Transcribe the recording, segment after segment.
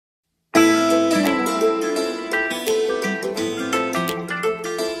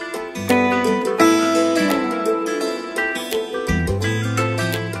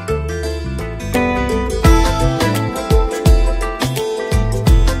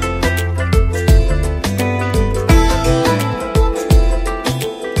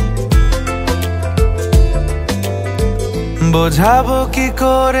বোঝাবো কি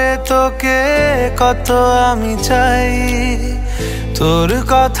করে তোকে কত আমি চাই, তোর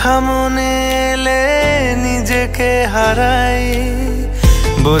কথা মনে এলে নিজেকে হারাই।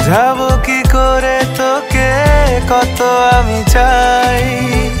 বোঝাবো কি করে তোকে কত আমি চাই,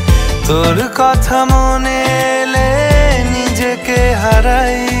 তোর কথা মনে এলে নিজেকে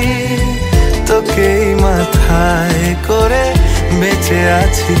হারাই। তোকেই মাথায় করে বেঁচে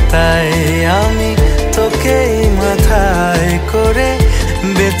আছি তাই আমি, তোকেই মাথায় করে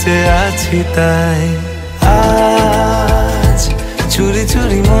বেঁচে আছি তাই। আজ চুরি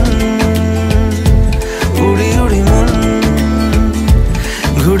চুরি মন, উড়ি উড়ি মন,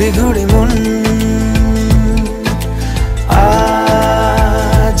 ঘুড়ি ঘুড়ি মন।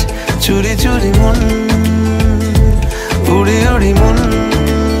 আজ চুরি চুরি মন, উড়ি উড়ি মন,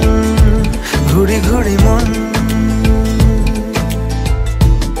 ঘুড়ি ঘুড়ি মন।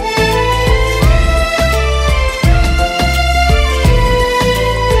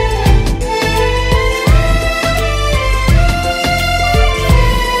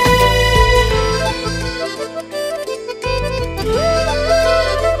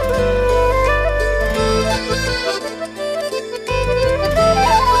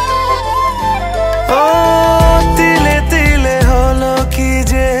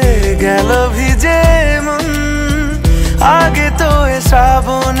 আগে তো এ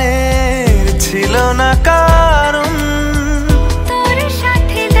শ্রাবণের ছিল না কারণ, তোর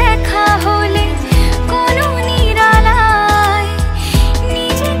সাথে দেখা হলে কোনো নিরালায়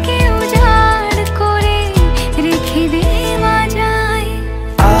নিজেকে উজাড় করে রেখে দেওয়া যায়।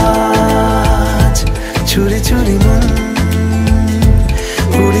 আজ চুরি চুরি মন,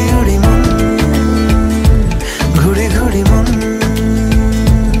 উড়ি উড়ি মন, ঘুড়ি ঘুড়ি মন।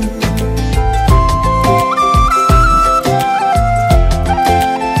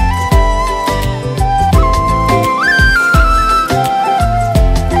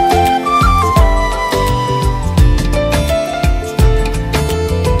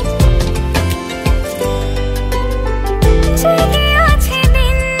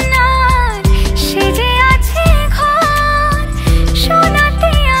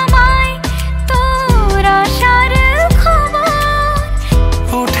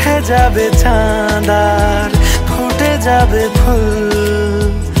 যাবে চাঁদার ফুটে যাবে ফুল,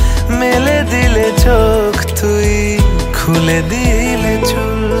 মেলে দিলে চোখ তুই খুলে দিলে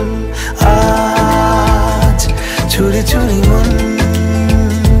চুল। আজ চুরি চুরি মন,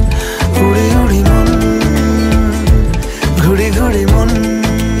 উড়ি উড়ি মন, ঘুড়ি ঘুড়ি মন।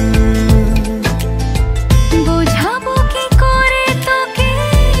 বোঝাবো কি করে তোকে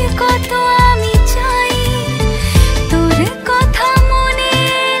কত আমি চাই, তোর কথা মনে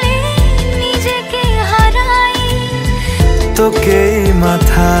এলে নিজেকে হারাই। তোকেই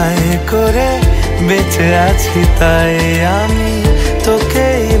মাথায় করে বেঁচে আছি তাই আমি,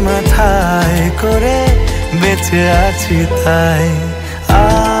 তোকেই মাথায় করে বেঁচে আছি তাই।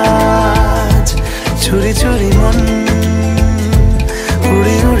 আজ চুরি চুরি মন।